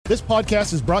This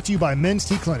podcast is brought to you by Men's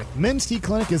T Clinic. Men's T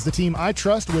Clinic is the team I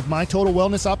trust with my total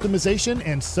wellness optimization,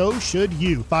 and so should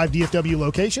you. 5 DFW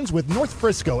locations with North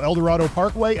Frisco, Eldorado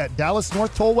Parkway at Dallas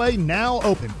North Tollway now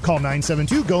open. Call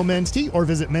 972-GO-MEN'S-T or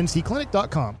visit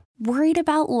mensteclinic.com. Worried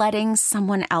about letting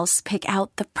someone else pick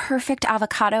out the perfect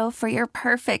avocado for your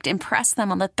perfect impress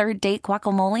them on the third date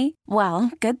guacamole?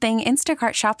 Well, good thing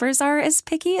Instacart shoppers are as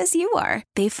picky as you are.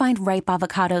 They find ripe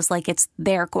avocados like it's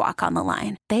their guac on the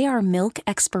line. They are milk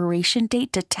expiration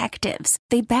date detectives.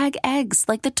 They bag eggs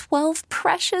like the 12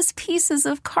 precious pieces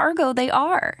of cargo they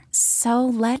are. So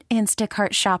let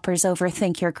Instacart shoppers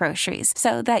overthink your groceries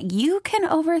so that you can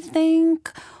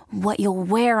overthink what you'll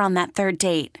wear on that third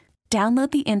date.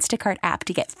 Download the Instacart app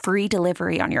to get free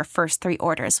delivery on your first 3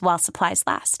 orders while supplies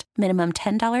last. Minimum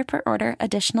 $10 per order.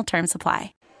 Additional terms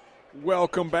apply.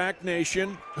 Welcome back,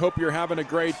 Nation. Hope you're having a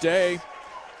great day.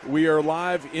 We are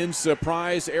live in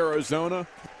Surprise, Arizona.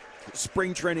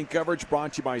 Spring training coverage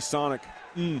brought to you by Sonic.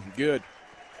 Good.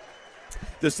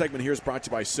 This segment here is brought to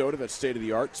you by Soda. That's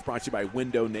state-of-the-art. It's brought to you by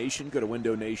Window Nation. Go to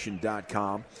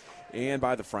windownation.com. And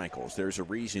by the Frankels. There's a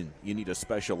reason you need a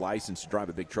special license to drive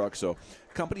a big truck. So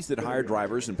companies that hire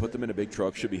drivers and put them in a big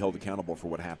truck should be held accountable for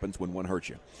what happens when one hurts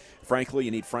you. Frankly,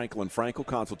 you need Frankel & Frankel.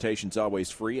 Consultation's always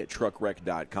free at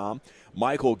truckwreck.com.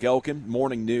 Michael Gelkin,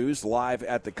 Morning News, live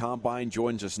at the Combine,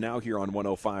 joins us now here on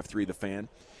 105.3 The Fan.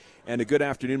 And a good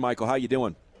afternoon, Michael. How you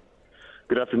doing?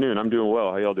 Good afternoon. I'm doing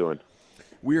well. How y'all doing?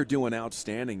 We are doing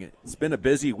outstanding. It's been a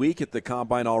busy week at the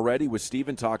Combine already with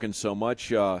Steven talking so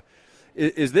much.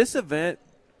 Is this event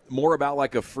more about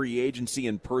like a free agency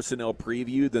and personnel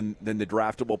preview than the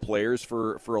draftable players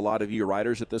for a lot of you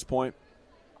writers at this point?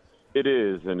 It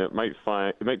is, and it might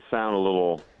sound a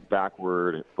little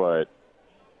backward, but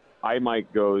I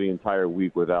might go the entire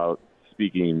week without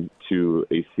speaking to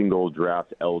a single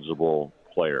draft-eligible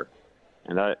player.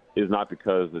 And that is not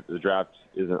because the draft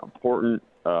isn't important,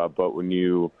 but when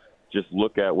you just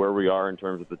look at where we are in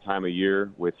terms of the time of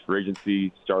year with free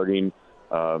agency starting,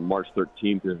 March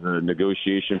 13th is the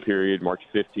negotiation period. March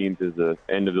 15th is the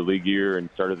end of the league year and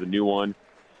start of the new one.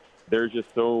 There's just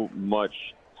so much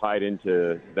tied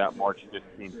into that March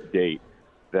 15th date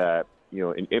that,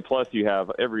 and plus you have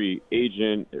every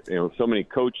agent, so many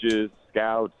coaches,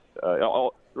 scouts,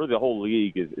 really the whole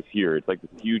league is here. It's like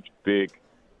this huge, big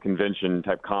convention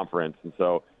type conference. And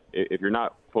so if you're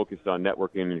not focused on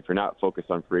networking and if you're not focused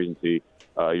on free agency,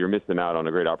 you're missing out on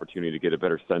a great opportunity to get a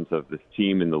better sense of this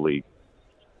team in the league.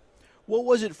 What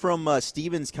was it from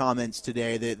Steven's comments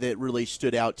today that really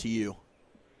stood out to you?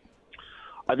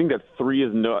 I think that 3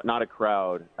 is not a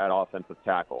crowd at offensive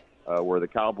tackle, where the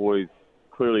Cowboys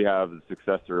clearly have the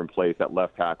successor in place at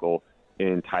left tackle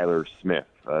in Tyler Smith.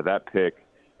 That pick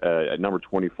at number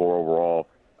 24 overall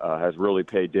has really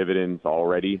paid dividends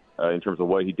already in terms of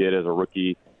what he did as a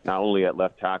rookie, not only at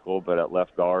left tackle but at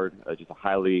left guard. Just a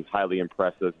highly, highly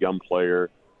impressive young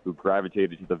player who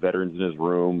gravitated to the veterans in his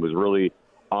room, was really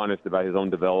honest about his own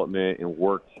development and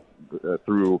worked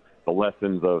through the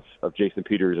lessons of Jason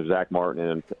Peters, of Zach Martin,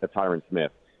 and Tyron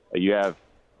Smith. You have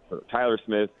Tyler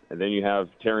Smith, and then you have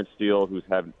Terrence Steele, who's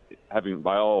having,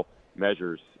 by all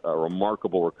measures, a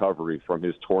remarkable recovery from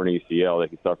his torn ACL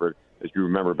that he suffered, as you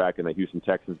remember, back in the Houston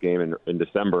Texans game in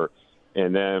December.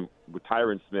 And then with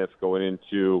Tyron Smith going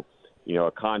into,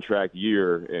 a contract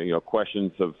year, and,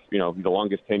 questions of, the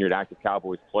longest tenured active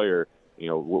Cowboys player,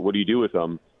 what do you do with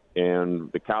him? And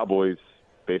the Cowboys,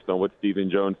 based on what Stephen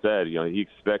Jones said, he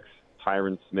expects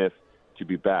Tyron Smith to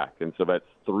be back. And so that's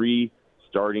 3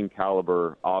 starting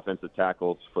caliber offensive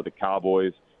tackles for the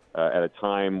Cowboys at a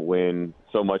time when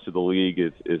so much of the league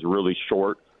is really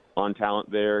short on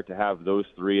talent there. To have those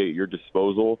 3 at your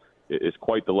disposal is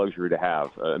quite the luxury to have.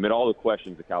 Amid all the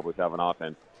questions the Cowboys have on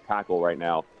offense, tackle right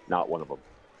now, not one of them.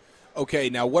 Okay,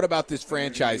 now what about this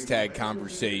franchise tag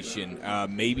conversation?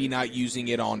 Maybe not using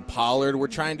it on Pollard. We're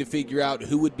trying to figure out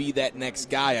who would be that next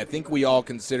guy. I think we all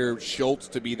consider Schultz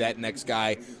to be that next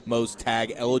guy most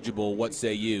tag eligible. What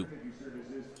say you?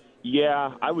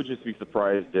 Yeah, I would just be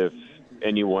surprised if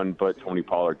anyone but Tony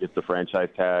Pollard gets the franchise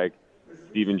tag.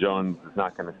 Stephen Jones is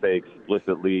not going to say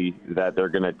explicitly that they're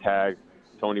going to tag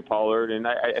Tony Pollard, and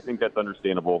I think that's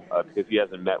understandable because he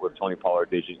hasn't met with Tony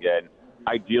Pollard's agent yet.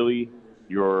 Ideally,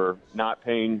 you're not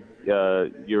paying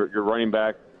your running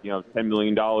back, $10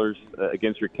 million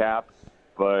against your cap,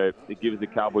 but it gives the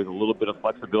Cowboys a little bit of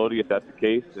flexibility if that's the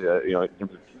case. In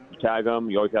terms of you tag them,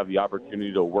 you always have the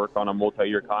opportunity to work on a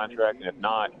multi-year contract, and if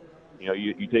not,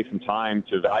 you take some time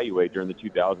to evaluate during the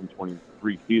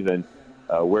 2023 season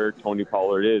where Tony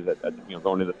Pollard is at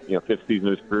going into the 5th season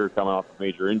of his career, coming off a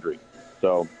major injury.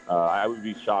 So I would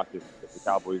be shocked if the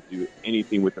Cowboys do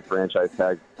anything with the franchise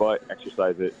tag but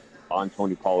exercise it on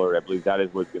Tony Pollard. I believe that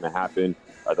is what's going to happen.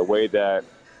 The way that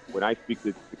when I speak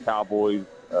to the Cowboys,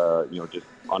 just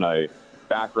on a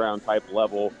background type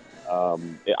level,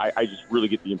 I just really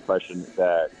get the impression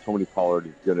that Tony Pollard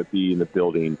is going to be in the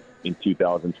building in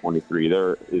 2023.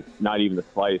 There is not even the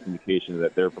slightest indication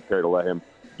that they're prepared to let him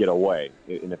get away.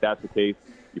 And if that's the case,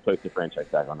 you place the franchise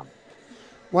tag on him.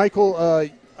 Michael,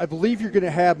 I believe you're going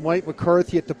to have Mike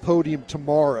McCarthy at the podium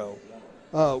tomorrow.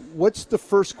 What's the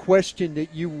first question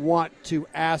that you want to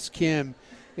ask him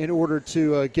in order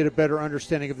to get a better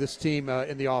understanding of this team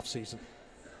in the offseason?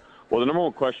 Well, the number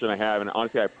one question I have, and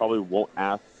honestly I probably won't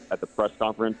ask at the press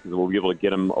conference because we'll be able to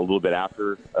get him a little bit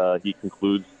after he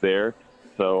concludes there.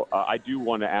 So I do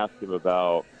want to ask him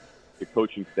about the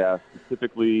coaching staff.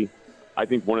 Specifically, I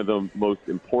think one of the most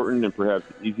important and perhaps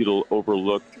easy to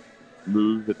overlook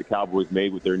moves that the Cowboys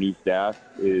made with their new staff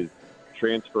is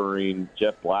transferring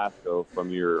Jeff Blasco from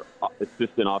your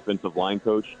assistant offensive line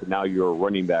coach to now your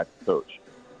running back coach.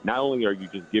 Not only are you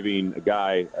just giving a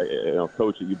guy, a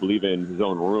coach that you believe in his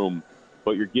own room,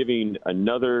 but you're giving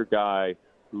another guy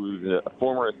who's a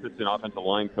former assistant offensive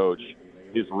line coach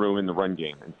his room in the run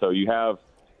game. And so you have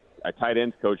a tight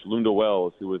ends coach, Lunda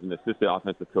Wells, who was an assistant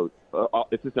offensive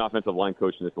line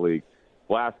coach in this league.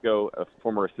 Blasco, a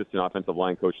former assistant offensive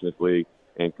line coach in this league.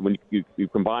 And when you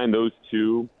combine those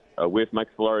two with Mike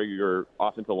Solari, your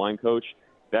offensive line coach,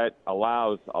 that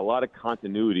allows a lot of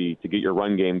continuity to get your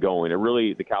run game going. It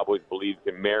really, the Cowboys believe,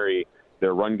 can marry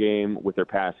their run game with their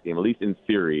pass game, at least in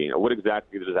theory. What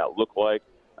exactly does that look like?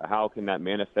 How can that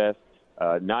manifest?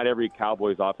 Not every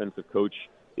Cowboys offensive coach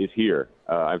is here.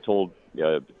 I've told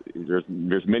there's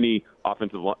many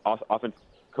offensive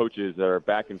coaches that are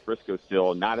back in Frisco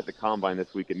still, not at the Combine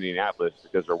this week in Indianapolis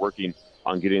because they're working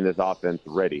on getting this offense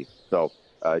ready. So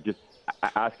just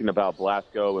asking about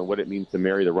Blasco and what it means to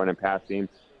marry the run and pass game,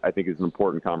 I think is an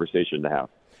important conversation to have.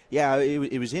 Yeah,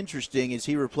 it was interesting as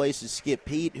he replaces Skip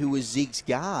Peete, who was Zeke's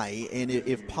guy. And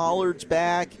if Pollard's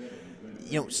back,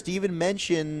 Steven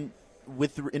mentioned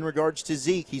in regards to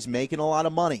Zeke, he's making a lot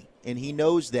of money, and he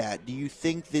knows that. Do you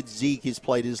think that Zeke has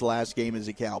played his last game as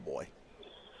a Cowboy?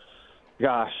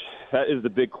 Gosh, that is the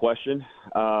big question.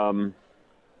 There's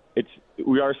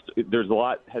a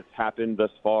lot has happened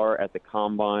thus far at the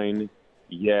Combine,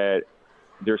 yet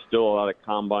there's still a lot of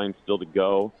Combine still to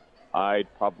go. I'd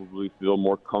probably feel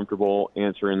more comfortable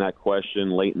answering that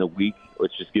question late in the week,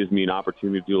 which just gives me an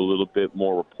opportunity to do a little bit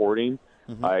more reporting.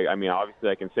 Mm-hmm. I mean, obviously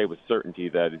I can say with certainty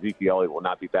that Ezekiel Elliott will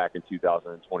not be back in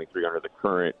 2023 under the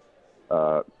current,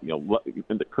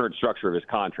 the current structure of his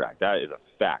contract. That is a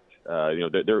fact.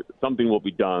 There something will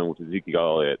be done with Ezekiel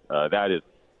Elliott. That is,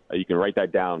 you can write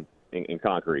that down in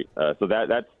concrete. So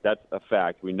that's a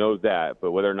fact. We know that,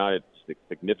 but whether or not it's a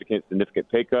significant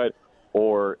pay cut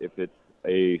or if it's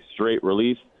a straight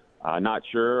release, not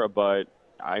sure. But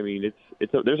I mean,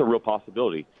 there's a real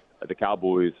possibility that the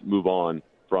Cowboys move on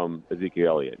from Ezekiel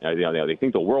Elliott. They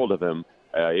think the world of him.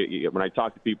 When I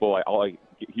talk to people, all I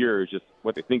hear is just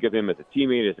what they think of him as a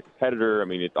teammate, as a competitor. I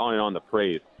mean, it's on and on the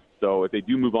praise. So if they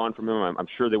do move on from him, I'm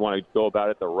sure they want to go about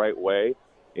it the right way.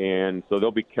 And so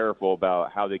they'll be careful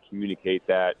about how they communicate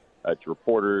that to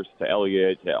reporters, to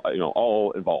Elliott, to,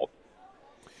 all involved.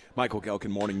 Michael Gehlken,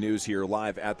 Morning News here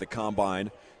live at the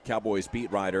Combine. Cowboys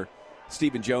beat writer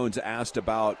Stephen Jones asked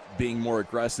about being more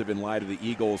aggressive in light of the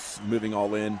Eagles moving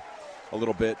all in a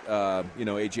little bit.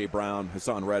 A.J. Brown,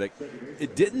 Hassan Reddick.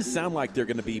 It didn't sound like they're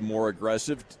going to be more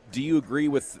aggressive. Do you agree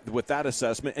with that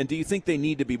assessment? And do you think they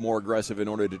need to be more aggressive in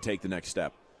order to take the next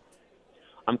step?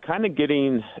 I'm kind of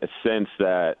getting a sense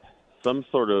that some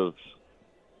sort of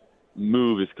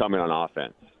move is coming on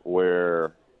offense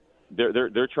where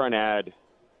they're trying to add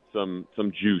some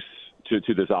juice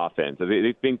to this offense.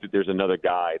 They think that there's another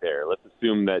guy there. Let's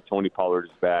assume that Tony Pollard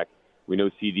is back. We know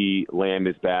CeeDee Lamb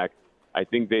is back. I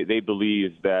think they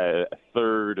believe that a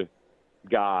third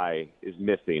guy is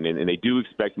missing, and they do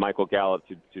expect Michael Gallup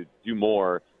to do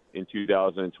more in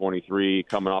 2023,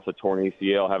 coming off the torn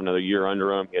ACL, have another year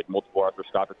under him. He had multiple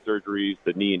arthroscopic surgeries,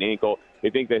 the knee and ankle. They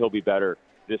think that he'll be better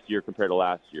this year compared to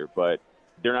last year, but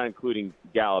they're not including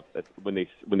Gallup when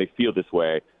they feel this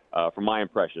way. From my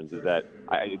impressions, is that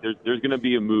there's going to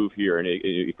be a move here, and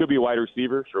it could be a wide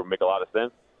receiver, sure, will make a lot of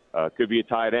sense. Could be a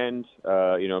tight end,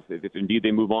 if indeed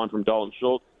they move on from Dalton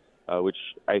Schultz, which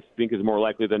I think is more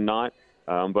likely than not.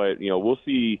 But we'll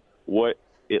see what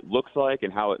it looks like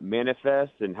and how it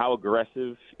manifests and how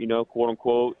aggressive, quote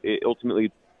unquote, it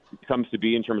ultimately comes to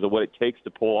be in terms of what it takes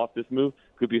to pull off this move.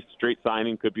 Could be a straight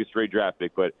signing, could be a straight draft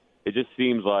pick, but it just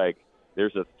seems like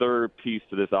there's a third piece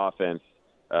to this offense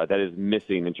that is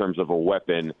missing in terms of a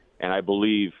weapon, and I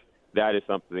believe that is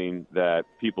something that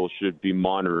people should be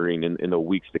monitoring in the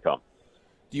weeks to come.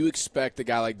 Do you expect a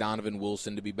guy like Donovan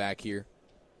Wilson to be back here?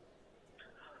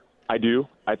 I do.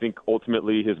 I think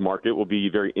ultimately his market will be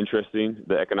very interesting.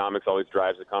 The economics always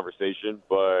drives the conversation,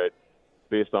 but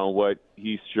based on what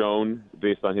he's shown,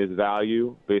 based on his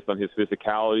value, based on his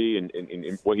physicality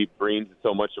and what he brings,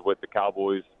 so much of what the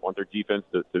Cowboys want their defense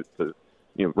to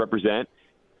represent.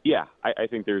 Yeah, I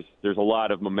think there's a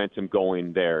lot of momentum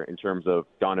going there in terms of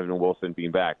Donovan Wilson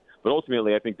being back. But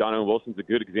ultimately, I think Donovan Wilson's a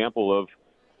good example of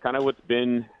kind of what's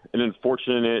been an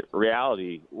unfortunate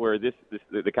reality where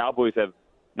the Cowboys have,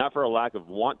 not for a lack of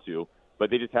want to, but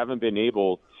they just haven't been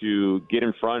able to get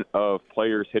in front of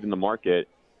players hitting the market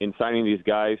in signing these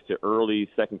guys to early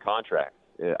second contracts.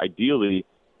 Ideally,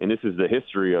 and this is the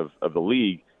history of the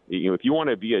league, if you want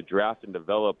to be a draft and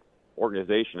develop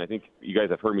organization, I think you guys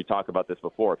have heard me talk about this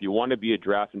before. If you want to be a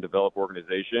draft and develop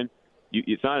organization,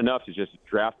 it's not enough to just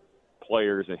draft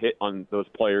players and hit on those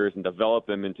players and develop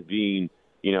them into being,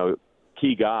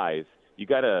 key guys. You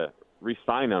got to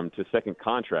re-sign them to second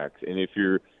contracts. And if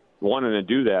you're wanting to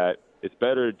do that, it's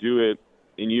better to do it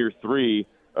in year 3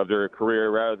 of their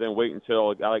career rather than wait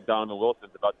until a guy like Donovan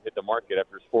Wilson's about to hit the market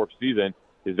after his 4th season.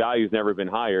 His value's never been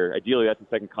higher. Ideally, that's a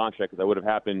second contract because that would have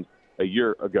happened a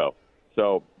year ago.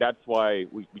 So that's why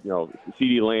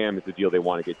CeeDee Lamb is the deal they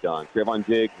want to get done. Trayvon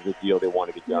Diggs is a deal they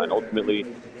want to get done. Ultimately,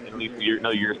 in at least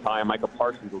another year's time, Micah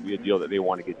Parsons will be a deal that they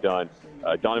want to get done.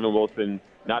 Donovan Wilson,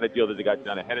 not a deal that they got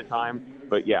done ahead of time,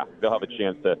 but yeah, they'll have a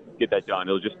chance to get that done.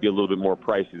 It'll just be a little bit more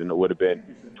pricey than it would have been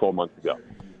 12 months ago.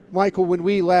 Michael, when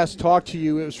we last talked to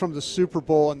you, it was from the Super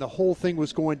Bowl, and the whole thing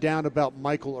was going down about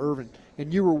Michael Irvin,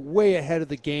 and you were way ahead of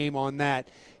the game on that.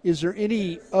 Is there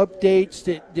any updates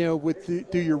that,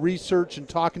 through your research and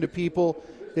talking to people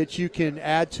that you can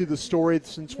add to the story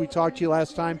since we talked to you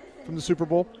last time from the Super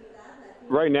Bowl?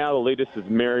 Right now, the latest is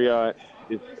Marriott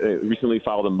is recently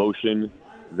filed a motion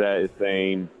that is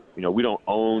saying, we don't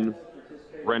own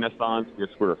Renaissance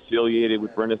because we're affiliated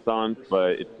with Renaissance,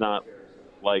 but it's not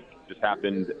like this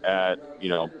happened at,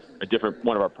 a different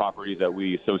one of our properties that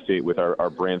we associate with our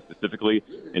brand specifically.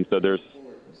 And so there's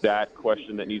that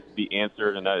question that needs to be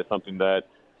answered, and that is something that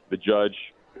the judge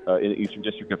in the Eastern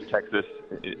District of Texas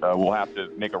will have to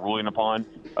make a ruling upon.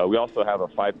 We also have a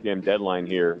 5 p.m. deadline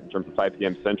here in terms of 5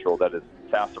 p.m. Central that is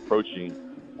fast approaching,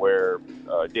 where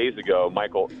days ago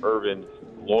Michael Irvin's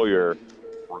lawyer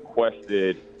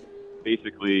requested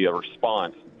basically a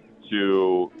response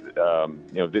to,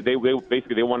 they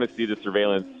want to see the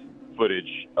surveillance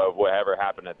footage of whatever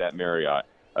happened at that Marriott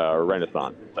or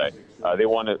Renaissance. They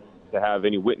want to have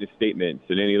any witness statements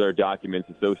and any other documents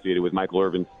associated with Michael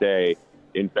Irvin's stay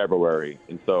in February.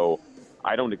 And so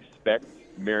I don't expect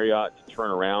Marriott to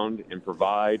turn around and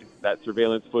provide that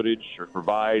surveillance footage or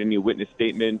provide any witness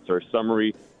statements or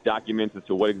summary documents as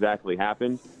to what exactly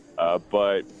happened.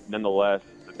 But nonetheless,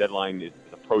 the deadline is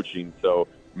approaching. So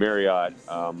Marriott,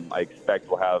 I expect,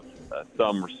 will have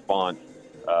some response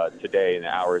today in the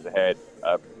hours ahead,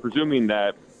 presuming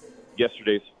that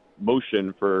yesterday's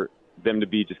motion for them to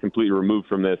be just completely removed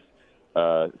from this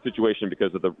situation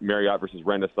because of the Marriott versus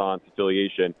Renaissance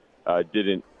affiliation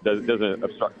doesn't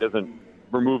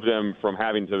remove them from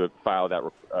having to file that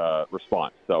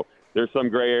response. So there's some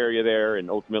gray area there, and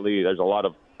ultimately there's a lot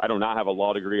of. I do not have a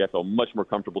law degree. I feel much more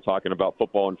comfortable talking about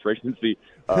football and free agency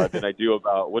than I do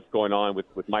about what's going on with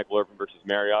Michael Irvin versus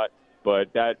Marriott.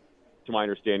 But that, to my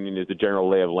understanding, is the general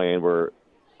lay of land where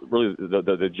really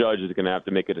the judge is going to have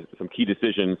to make some key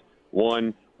decisions.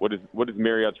 One, what is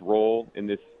Marriott's role in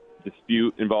this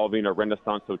dispute involving a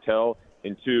Renaissance hotel?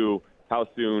 And 2, how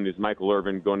soon is Michael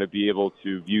Irvin going to be able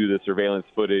to view the surveillance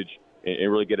footage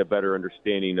and really get a better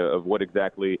understanding of what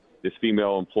exactly this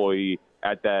female employee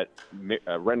at that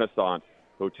Renaissance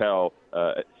hotel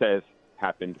says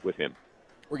happened with him?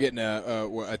 We're getting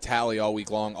a tally all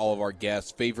week long, all of our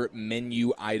guests. Favorite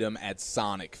menu item at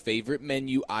Sonic. Favorite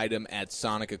menu item at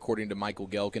Sonic, according to Michael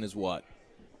Gehlken, is what?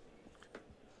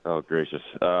 Oh, gracious.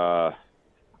 I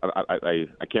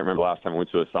can't remember the last time I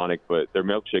went to a Sonic, but their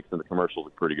milkshakes in the commercials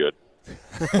are pretty good.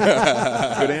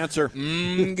 Good answer.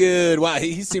 Good. Wow,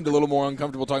 he seemed a little more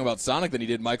uncomfortable talking about Sonic than he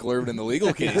did Michael Irvin in the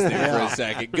legal case there for a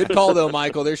second. Good call, though,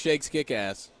 Michael. Their shakes kick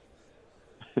ass.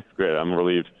 Great. I'm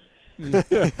relieved.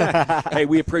 Hey,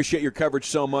 we appreciate your coverage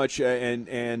so much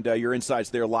and your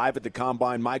insights there live at the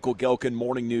Combine. Michael Gehlken,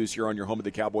 Morning News here on your home of the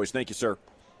Cowboys. Thank you, sir.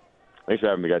 Thanks for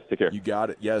having me, guys. Take care. You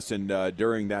got it. Yes, and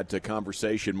during that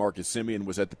conversation, Marcus Simeon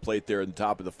was at the plate there at the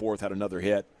top of the 4th, had another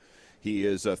hit. He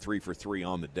is 3 for 3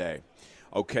 on the day.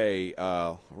 Okay,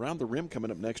 around the rim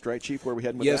coming up next, right, Chief? Where are we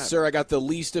heading with that? Yes, sir. I got the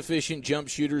least efficient jump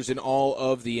shooters in all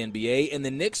of the NBA, and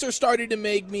the Knicks are starting to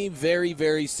make me very,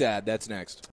 very sad. That's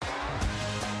next.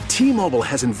 T-Mobile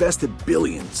has invested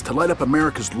billions to light up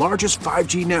America's largest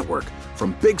 5G network,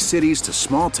 from big cities to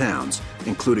small towns,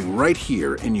 including right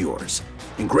here in yours.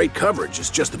 And great coverage is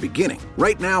just the beginning.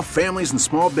 Right now, families and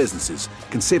small businesses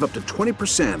can save up to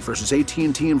 20% versus AT&T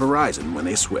and Verizon when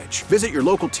they switch. Visit your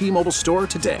local T-Mobile store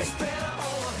today.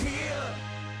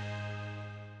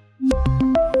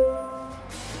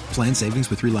 Plan savings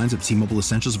with 3 lines of T-Mobile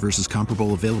Essentials versus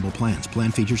comparable available plans.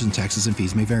 Plan features and taxes and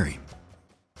fees may vary.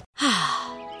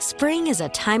 Spring is a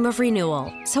time of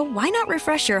renewal, so why not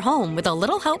refresh your home with a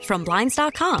little help from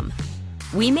Blinds.com?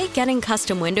 We make getting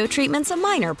custom window treatments a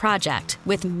minor project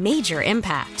with major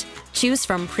impact. Choose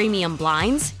from premium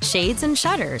blinds, shades, and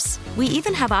shutters. We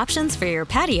even have options for your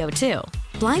patio, too.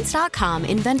 Blinds.com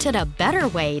invented a better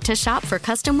way to shop for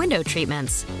custom window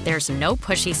treatments. There's no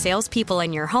pushy salespeople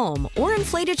in your home or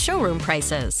inflated showroom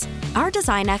prices. Our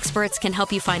design experts can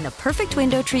help you find the perfect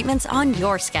window treatments on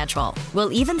your schedule.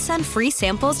 We'll even send free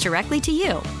samples directly to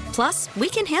you. Plus, we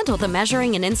can handle the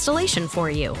measuring and installation for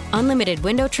you. Unlimited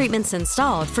window treatments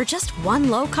installed for just one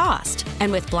low cost. And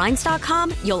with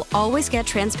Blinds.com, you'll always get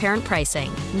transparent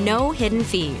pricing. No hidden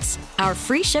fees. Our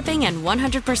free shipping and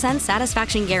 100%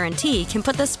 satisfaction guarantee can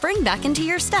put the spring back into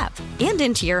your step and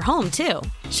into your home, too.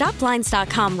 Shop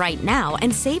Blinds.com right now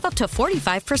and save up to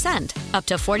 45%. Up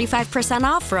to 45%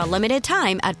 off for a limited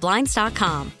time at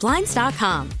Blinds.com.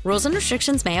 Blinds.com. Rules and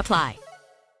restrictions may apply.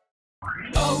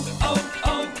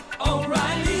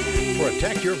 O'Reilly.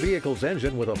 Protect your vehicle's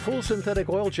engine with a full synthetic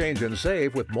oil change and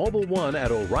save with Mobil 1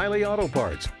 at O'Reilly Auto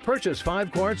Parts. Purchase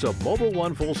 5 quarts of Mobil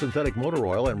 1 full synthetic motor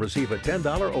oil and receive a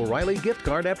 $10 O'Reilly gift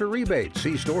card after rebate.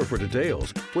 See store for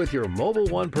details. With your Mobil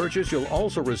 1 purchase, you'll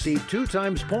also receive 2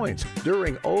 times points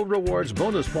during O Rewards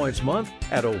Bonus Points Month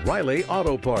at O'Reilly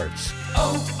Auto Parts.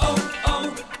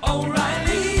 O'Reilly.